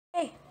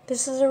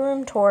This is a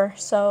room tour,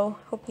 so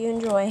hope you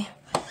enjoy.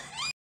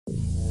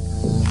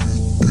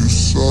 You're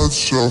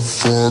such a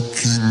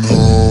fucking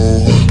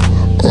hoe.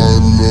 I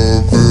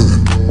love it.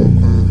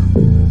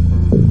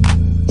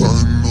 I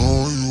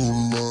know you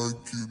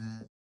like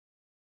it.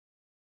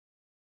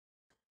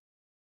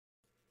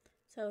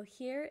 So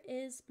here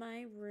is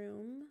my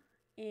room,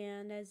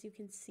 and as you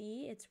can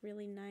see, it's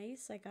really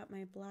nice. I got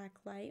my black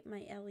light,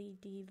 my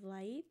LED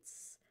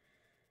lights,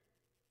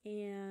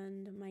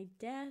 and my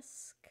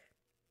desk.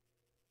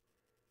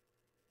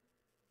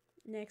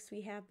 Next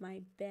we have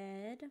my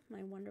bed,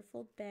 my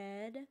wonderful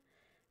bed,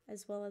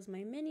 as well as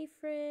my mini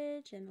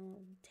fridge and a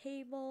little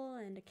table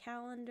and a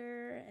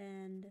calendar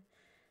and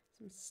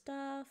some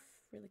stuff,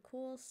 really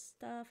cool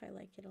stuff. I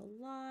like it a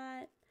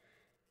lot.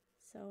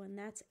 So, and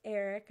that's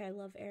Eric. I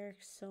love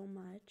Eric so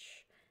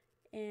much.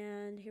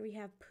 And here we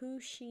have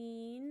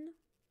𝓡𝓮𝓪𝓭.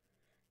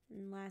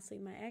 And lastly,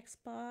 my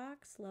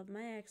Xbox. Love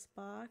my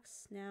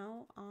Xbox.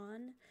 Now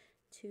on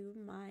to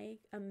my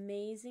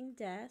amazing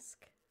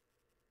desk.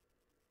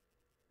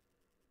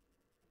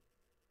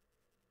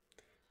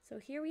 So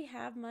here we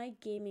have my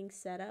gaming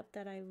setup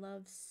that I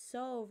love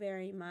so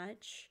very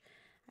much.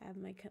 I have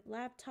my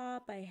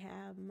laptop, I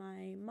have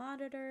my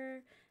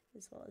monitor,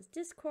 as well as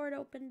Discord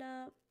opened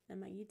up, and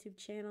my YouTube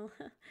channel,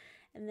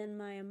 and then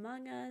my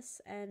Among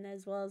Us, and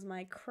as well as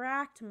my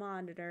cracked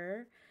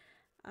monitor.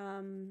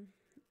 And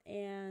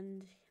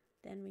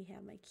then we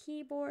have my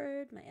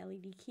keyboard, my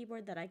LED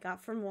keyboard that I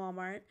got from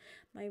Walmart,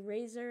 my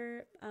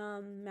Razer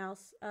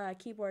mouse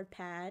keyboard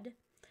pad,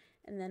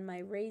 and then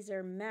my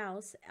Razer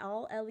mouse,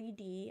 all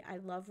LED. I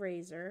love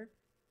Razer.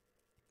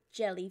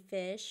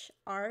 Jellyfish,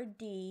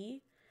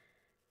 RD,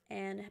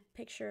 and a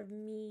picture of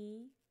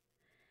me,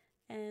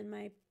 and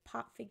my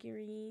pop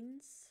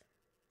figurines.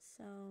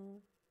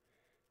 So,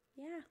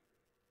 yeah.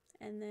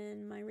 And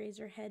then my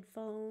Razer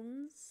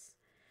headphones,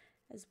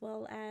 as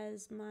well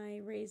as my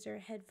Razer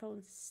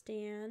headphone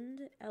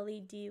stand,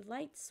 LED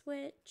light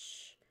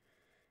switch,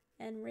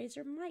 and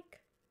Razer mic.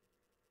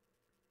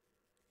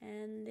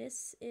 And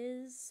this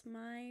is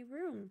my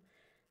room.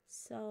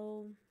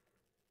 So,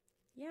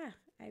 yeah,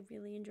 I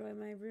really enjoy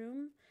my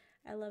room.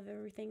 I love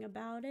everything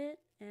about it,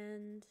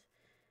 and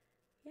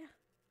yeah,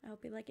 I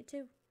hope you like it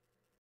too.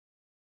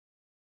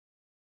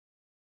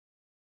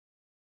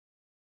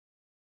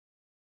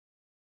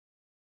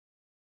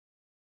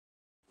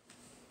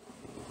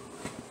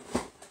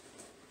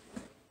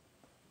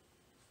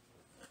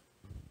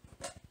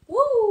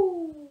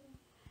 Woo!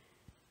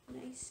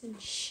 Nice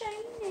and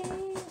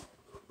shiny.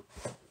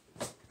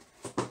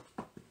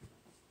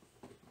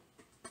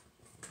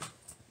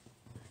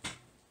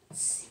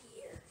 Let's see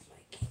here if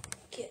I can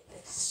get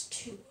this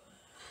to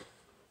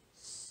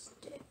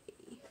stay.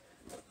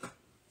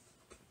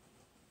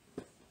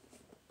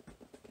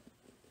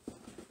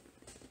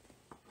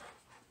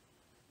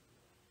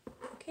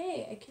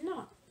 Okay, I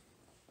cannot.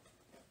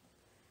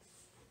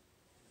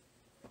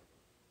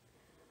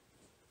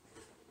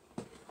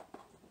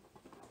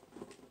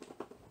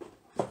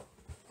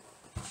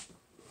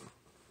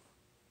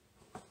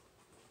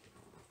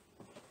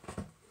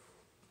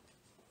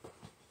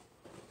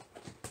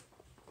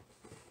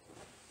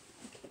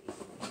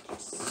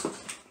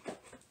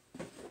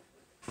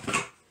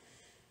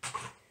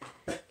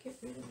 Get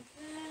rid of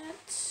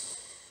that.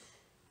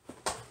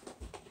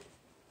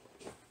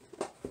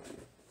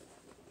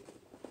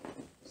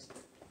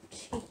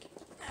 Take it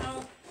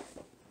out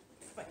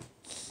if I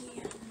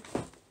can.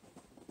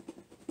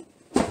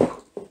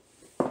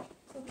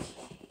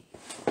 Okay.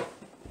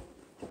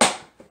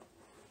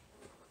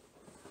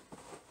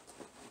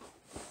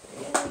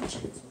 Really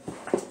gentle with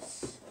this.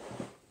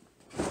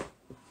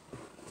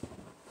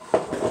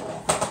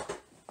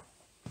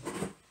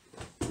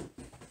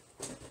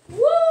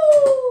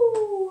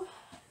 Woo!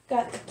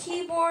 Got the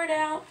keyboard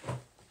out.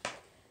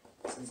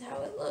 This is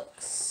how it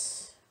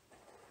looks.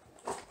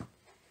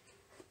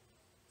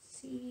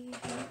 See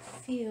how it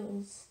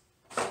feels.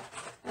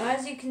 Now,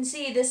 as you can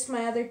see, this is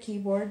my other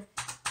keyboard.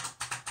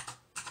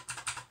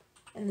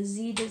 And the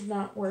Z does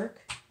not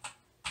work.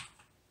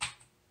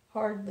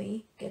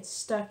 Hardly. Gets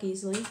stuck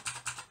easily.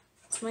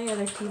 It's my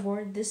other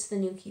keyboard. This is the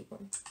new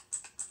keyboard.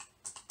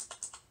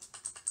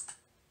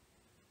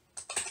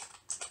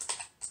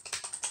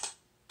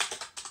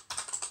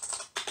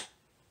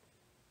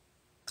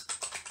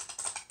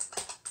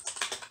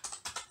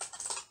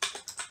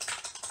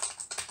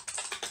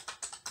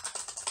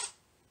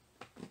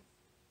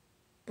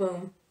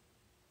 Boom.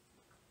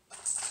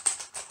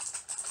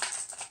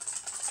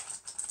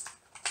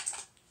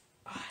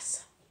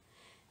 Awesome.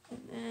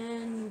 And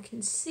then you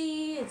can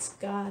see it's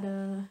got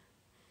a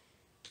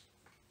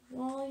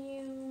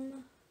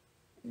volume,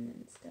 and then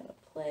it's got a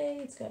play,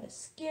 it's got a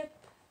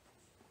skip.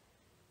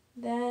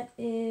 That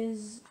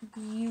is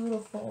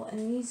beautiful.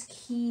 And these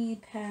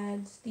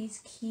keypads, these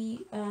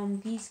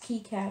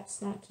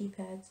keycaps, not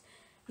keypads,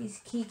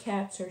 these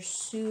keycaps are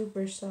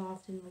super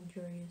soft and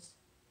luxurious.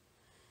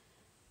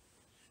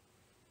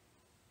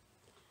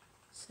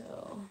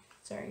 So,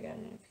 sorry, I got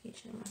a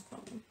notification on my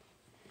phone.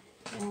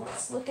 Now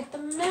let's look at the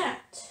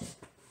mat.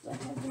 I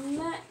have the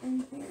mat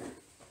in here.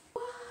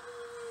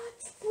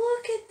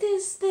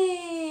 this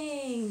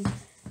thing.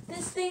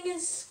 This thing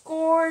is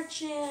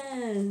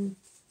scorching.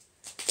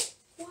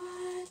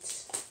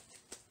 What?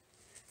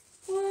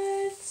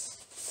 What?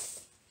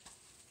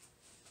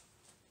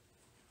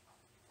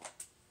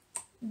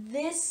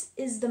 This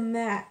is the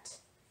mat.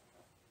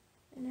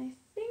 And I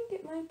think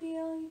it might be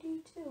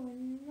LED too.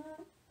 I'm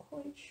not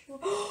quite sure.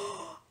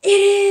 It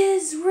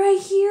is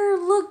right here.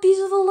 Look, these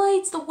are the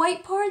lights. The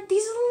white part,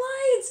 these are the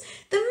lights.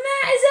 The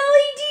mat is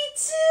LED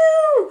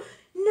too.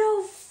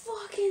 No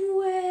fucking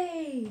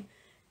way.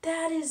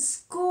 That is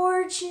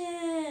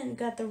scorching.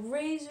 Got the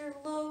Razer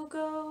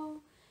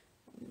logo.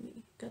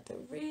 Got the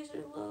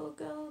Razer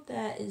logo.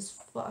 That is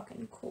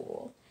fucking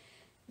cool.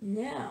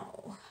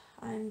 Now,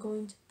 I'm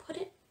going to put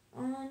it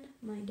on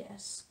my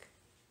desk.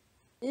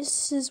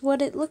 This is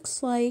what it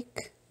looks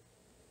like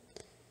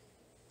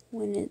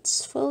when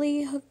it's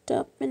fully hooked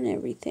up and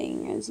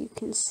everything. As you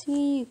can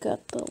see, you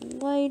got the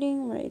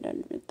lighting right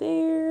under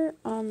there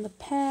on the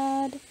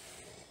pad,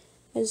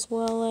 as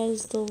well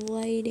as the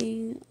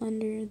lighting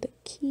under the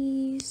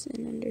keys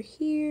and under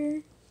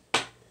here.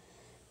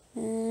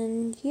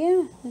 And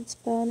yeah, that's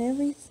about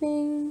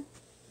everything.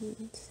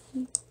 Let's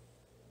see.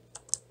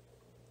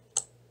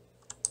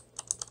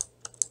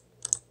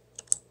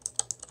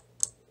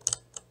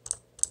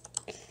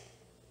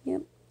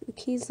 Yep, the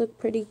keys look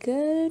pretty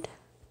good.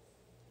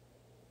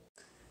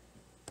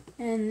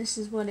 And this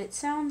is what it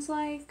sounds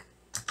like.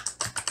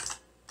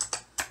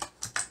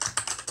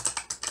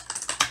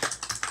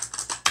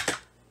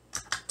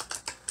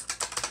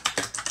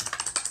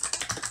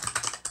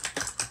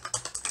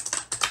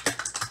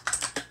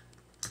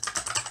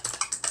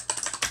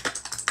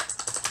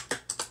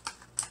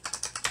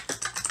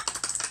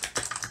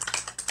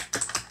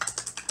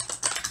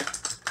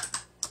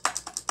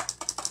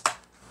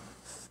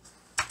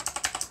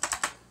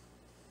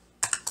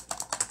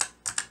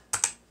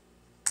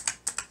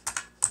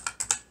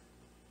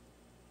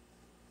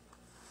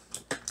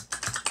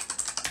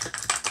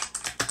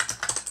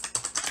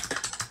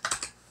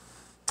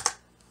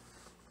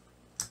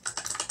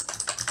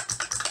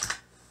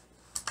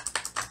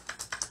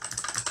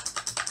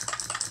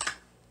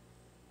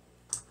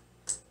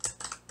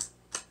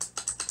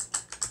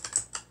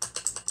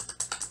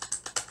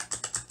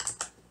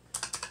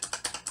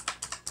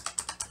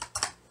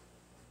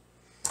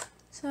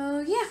 So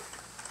yeah,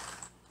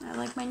 I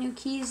like my new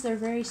keys. They're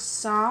very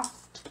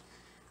soft,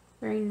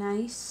 very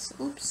nice.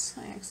 Oops,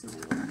 I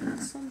accidentally opened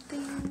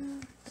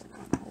something. Don't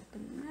want to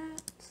open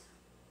that.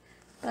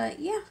 But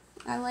yeah,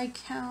 I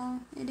like how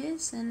it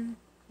is and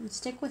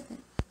stick with it.